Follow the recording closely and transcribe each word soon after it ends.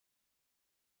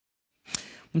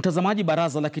Mtazamaji,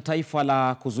 baraza la kitaifa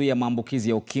la kuzuia maambukizi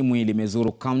ya ukimwi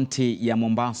limezuru kaunti ya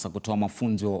Mombasa kutoa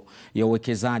mafunzo ya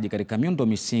uwekezaji katika miundo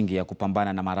misingi ya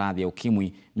kupambana na maradhi ya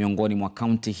ukimwi miongoni mwa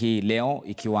kaunti hii, leo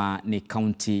ikiwa ni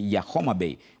kaunti ya Homa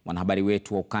Bay. Mwanahabari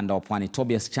wetu wa ukanda wa Pwani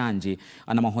Tobias Chanji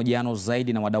ana mahojiano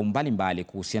zaidi na wadau mbalimbali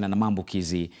kuhusiana na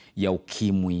maambukizi ya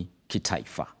ukimwi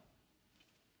kitaifa.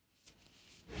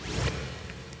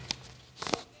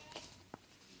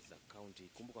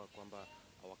 Kumbuka kwamba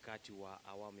wakati wa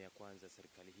awamu ya kwanza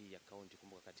serikali hii ya kaunti,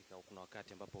 kumbuka katika kuna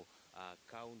wakati ambapo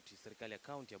serikali ya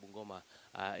kaunti ya Bungoma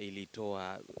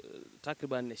ilitoa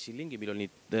takriban shilingi milioni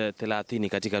 30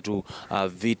 katika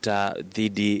vita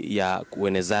dhidi ya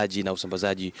uenezaji na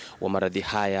usambazaji wa maradhi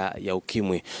haya ya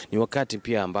ukimwi. Ni wakati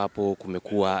pia ambapo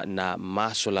kumekuwa na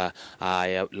masuala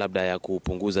labda ya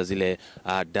kupunguza zile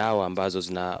dawa ambazo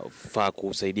zinafaa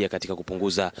kusaidia katika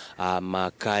kupunguza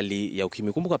makali ya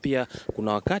ukimwi. Kumbuka pia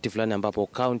kuna wakati fulani ambapo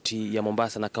kaunti ya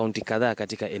Mombasa na kaunti kadhaa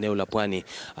katika eneo la Pwani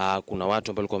kuna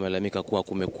watu ambao walikuwa wamelalamika kuwa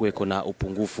kumekuweko na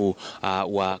upungufu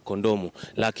wa kondomu.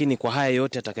 Lakini kwa haya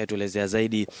yote atakayetuelezea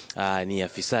zaidi ni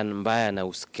afisa ambaye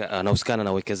anahusikana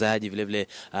na uwekezaji, vile vile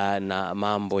na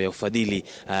mambo ya ufadhili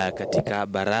katika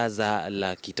baraza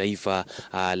la kitaifa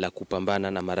la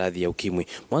kupambana na maradhi ya ukimwi.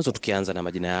 Mwanzo tukianza na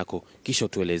majina yako, kisha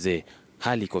tuelezee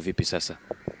hali iko vipi sasa.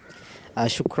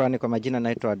 Shukrani. Kwa majina,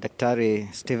 naitwa Daktari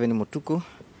Steven Mutuku,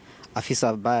 afisa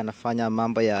ambaye anafanya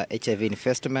mambo ya HIV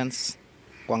investments,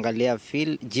 kuangalia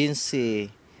jinsi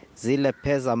zile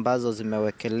pesa ambazo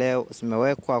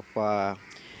zimewekwa kwa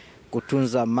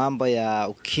kutunza mambo ya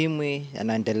ukimwi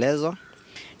yanaendelezwa,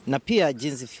 na pia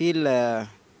jinsi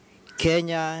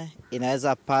Kenya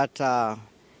inaweza pata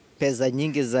pesa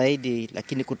nyingi zaidi,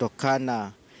 lakini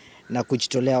kutokana na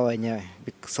kujitolea wenyewe,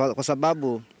 kwa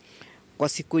sababu kwa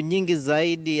siku nyingi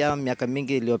zaidi ya miaka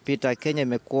mingi iliyopita Kenya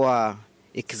imekuwa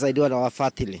ikisaidiwa na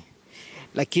wafadhili,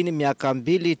 lakini miaka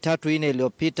 2, 3, 4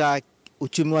 iliyopita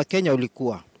uchumi wa Kenya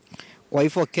ulikuwa. Kwa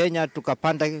hivyo Kenya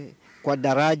tukapanda kwa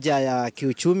daraja ya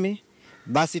kiuchumi,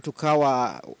 basi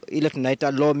tukawa ile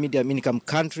tunaita low medium income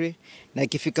country, na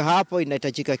ikifika hapo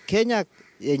inahitajika Kenya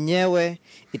yenyewe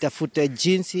itafute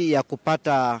jinsi ya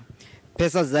kupata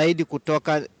pesa zaidi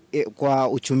kutoka kwa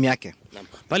uchumi yake.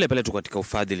 Pale tu katika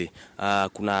ufadhili,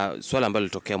 kuna swala ambalo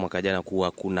lilitokea mwaka jana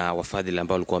kuwa kuna wafadhili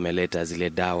ambao walikuwa wameleta zile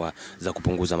dawa za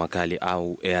kupunguza makali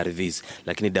au ARVs,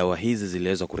 lakini dawa hizi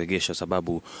ziliweza kurejeshwa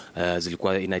sababu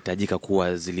zilikuwa inahitajika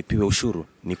kuwa zilipiwe ushuru.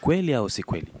 Ni kweli au si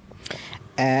kweli?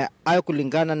 Hayo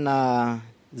kulingana na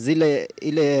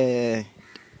ile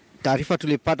taarifa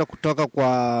tulipata kutoka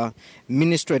kwa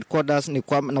Ministry Headquarters, ni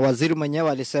kwamba na waziri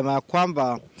mwenyewe alisema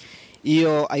kwamba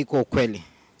hiyo haiko kweli.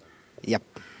 Yep.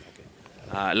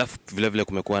 Alafu vile vile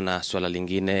kumekuwa na swala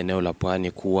lingine eneo la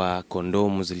Pwani kuwa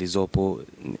kondomu zilizopo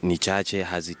ni chache,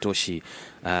 hazitoshi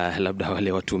labda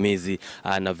wale watumizi,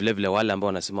 na vile vile wale ambao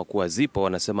wanasema kuwa zipo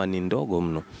wanasema ni ndogo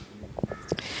mno.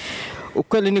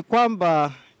 Ukweli ni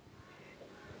kwamba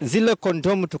zile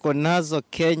kondomu tuko nazo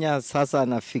Kenya sasa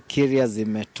nafikiria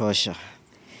zimetosha.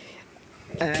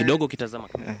 Kidogo kitazama.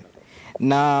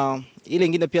 Na ile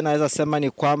nyingine pia naweza sema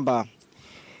ni kwamba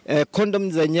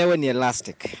condom zenyewe ni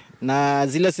elastic, na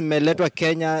zile zimeletwa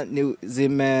Kenya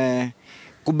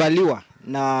zimekubaliwa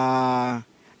na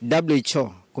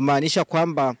WHO, kumaanisha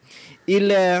kwamba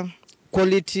ile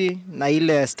quality na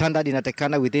ile standard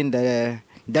inatakana within the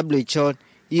WHO,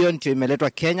 hiyo ndio imeletwa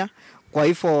Kenya. Kwa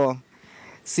hivyo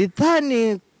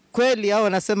sidhani kweli hao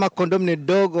wanasema kondom ni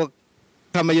dogo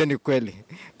kama hiyo ni kweli,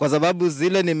 kwa sababu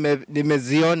zile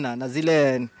nimeziona na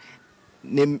zile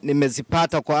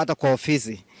nimezipata hata kwa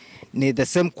ofisi ni the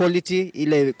same quality,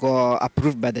 ile iko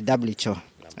approved by the WHO.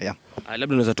 Yeah. Labda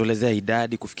unaweza tuelezea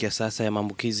idadi kufikia sasa ya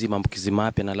maambukizi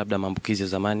mapya na labda maambukizi ya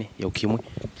zamani ya ukimwi?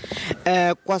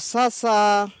 Kwa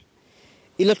sasa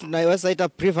ile tunaweza ita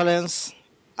prevalence,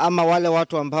 ama wale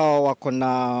watu ambao wako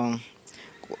na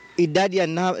idadi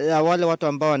ya wale watu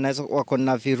ambao wako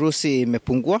na virusi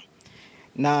imepungua,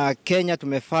 na Kenya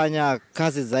tumefanya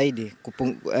kazi zaidi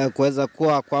kuweza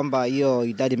kuwa kwamba hiyo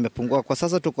idadi imepungua. Kwa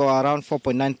sasa tuko around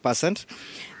 4.9%,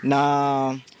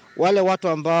 na wale watu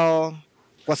ambao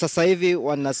kwa sasa hivi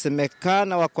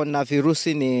wanasemekana wako na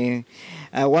virusi ni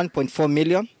 1.4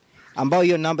 million, ambao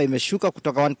hiyo namba imeshuka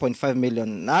kutoka 1.5 million.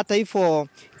 Na hata hivyo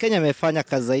Kenya imefanya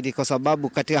kazi zaidi, kwa sababu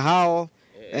katika hao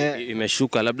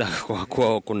imeshuka labda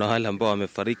kwa kuna wale ambao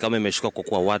wamefariki, ama imeshuka kwa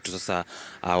kuwa watu sasa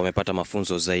wamepata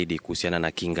mafunzo zaidi kuhusiana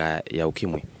na kinga ya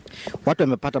ukimwi? Watu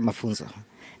wamepata mafunzo,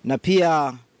 na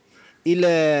pia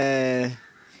ile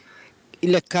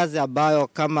kazi ambayo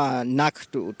kama NAC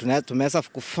tumeweza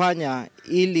kufanya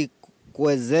ili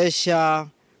kuwezesha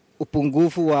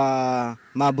upungufu wa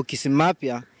maambukizi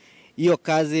mapya, hiyo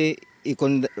kazi iko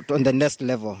on the next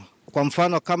level. Kwa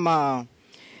mfano kama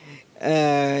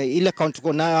ile county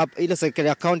tuko nayo hapa, ile serikali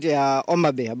ya county ya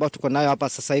Homa Bay ambayo tuko nayo hapa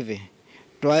sasa hivi,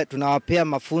 tunawapea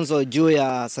mafunzo juu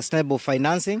ya sustainable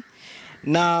financing,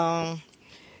 na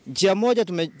njia moja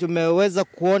tumeweza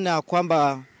kuona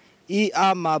kwamba hii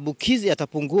maambukizi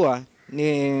yatapungua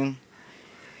ni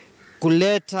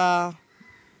kuleta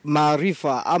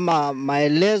maarifa ama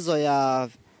maelezo ya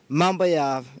mambo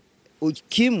ya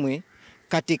ukimwi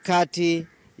katikati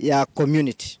ya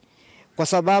community. Kwa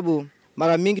sababu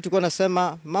mara mingi tulikuwa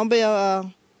nasema mambo ya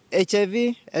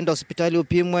HIV, enda hospitali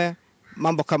upimwe,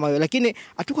 mambo kama hayo. Lakini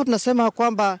hatukuwa tunasema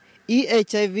kwamba hii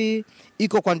HIV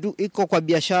iko kwa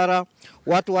biashara,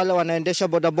 watu wale wanaendesha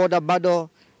bodaboda bado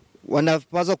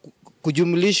wanapaswa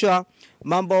kujumlishwa.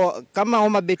 Mambo kama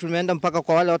Homa Bay tumeenda mpaka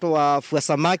kwa wale watu wafua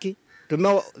samaki,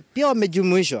 pia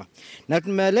wamejumuishwa. Na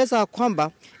tumeeleza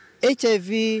kwamba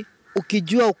HIV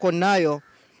ukijua uko nayo,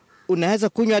 unaweza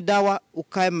kunywa dawa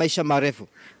ukae maisha marefu.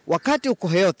 Wakati uko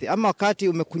healthy ama wakati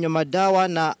umekunywa madawa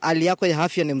na hali yako ya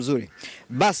afya ni mzuri,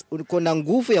 basi uko na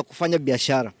nguvu ya kufanya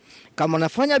biashara. Kama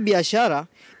unafanya biashara,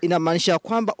 inamaanisha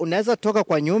kwamba unaweza toka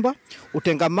kwa nyumba,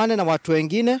 utengamane na watu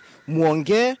wengine,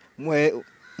 muongee,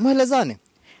 muelezane.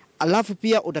 Alafu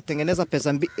pia utatengeneza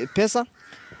pesa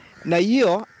na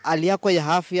hiyo hali yako ya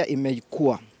afya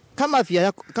imekuwa.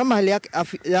 Kama hali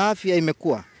ya afya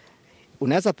imekuwa,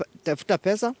 unaweza tafuta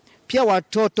pesa. Pia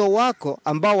watoto wako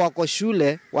ambao wako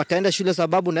shule wataenda shule,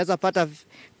 sababu unaweza pata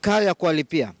karo ya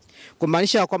kuwalipia.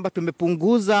 Kumaanisha kwamba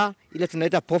tumepunguza ile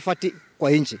tunaita poverty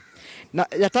kwa nchi. Na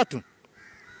ya tatu,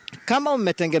 kama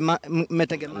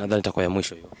nadhani itakuwa ya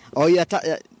mwisho hiyo.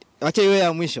 Acha iwe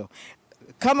ya mwisho.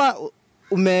 Kama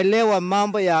umeelewa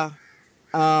mambo ya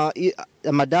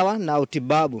madawa na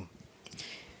utibabu,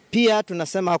 pia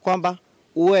tunasema kwamba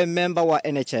uwe member wa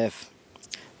NHIF.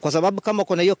 Kwa sababu kama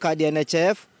kuna hiyo kadi ya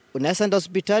NHIF, unaweza enda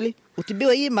hospitali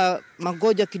utibiwe hii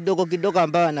magonjwa kidogo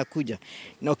ambayo yanakuja.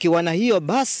 Na ukiwa na hiyo,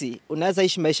 basi unaweza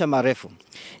ishi maisha marefu.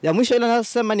 Ya mwisho ile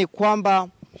nasema ni kwamba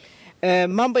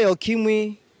mambo ya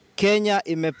ukimwi Kenya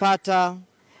imepata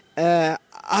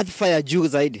adfa ya juu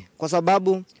zaidi, kwa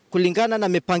sababu kulingana na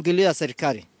mipangilio ya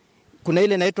serikali, kuna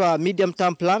ile inaitwa medium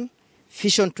term plan,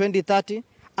 vision 2030,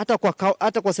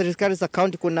 hata kwa serikali za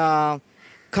county kuna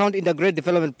county integrated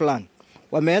development plan.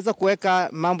 Wameweza kuweka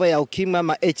mambo ya ukimwi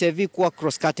ama HIV kuwa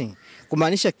cross cutting,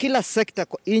 kumaanisha kila sekta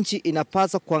kwa nchi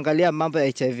inapaswa kuangalia mambo ya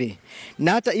HIV.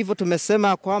 Na hata hivyo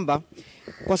tumesema kwamba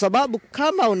kwa sababu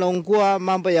kama unaungua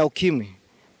mambo ya ukimwi,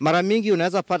 mara mingi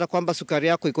unaweza pata kwamba sukari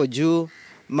yako iko juu,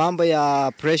 mambo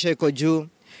ya pressure iko juu.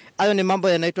 Hayo ni mambo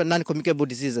yanaitwa non-communicable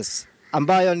diseases,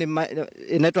 ambayo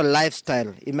inaitwa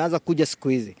lifestyle, imeanza kuja siku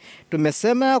hizi.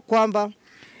 Tumesema kwamba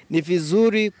ni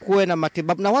vizuri kuwe na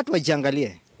matibabu na watu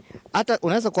wajiangalie. Hata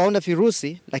unaweza kuona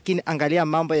virusi, lakini angalia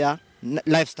mambo ya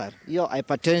lifestyle. Hiyo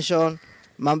hypertension,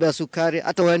 mambo ya sukari,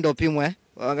 hata uende upimwe,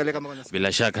 angalia kama kuna.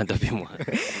 Bila shaka nitapimwa.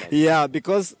 Yeah,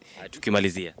 because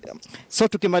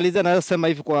tukimalizia na sema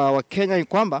hivi kwa Wakenya ni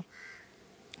kwamba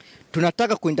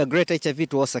tunataka kuintegrate HIV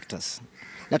to all sectors.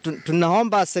 Na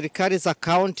tunaomba serikali za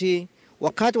county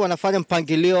wakati wanafanya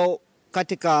mpangilio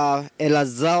katika hela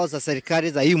zao za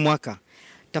serikali za hii mwaka,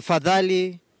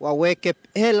 tafadhali waweke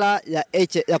hela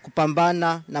ya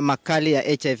kupambana na makali ya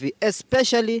HIV,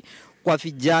 especially kwa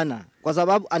vijana, kwa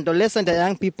sababu adolescent and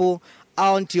young people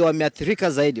hao ndio wameathirika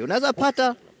zaidi. Unaweza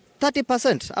pata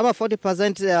 30% ama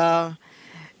 40% ya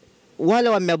wale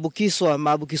wameambukizwa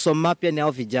maambukizo mapya ni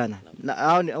hao vijana. Na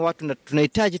hao ni watu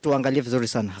tunahitaji tuangalie vizuri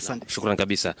sana. Asante. Shukrani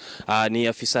kabisa. Ni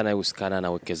afisa anayehusikana na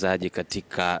uwekezaji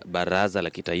katika Baraza la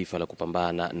Kitaifa la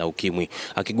Kupambana na Ukimwi,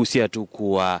 akigusia tu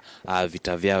kuwa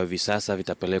vita vyao hivi sasa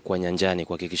vitapelekwa nyanjani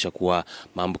kuhakikisha kuwa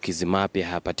maambukizi mapya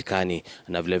hayapatikani,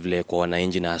 na vile vile kwa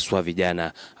wananchi na haswa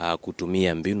vijana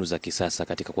kutumia mbinu za kisasa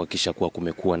katika kuhakikisha kuwa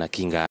kumekuwa na kinga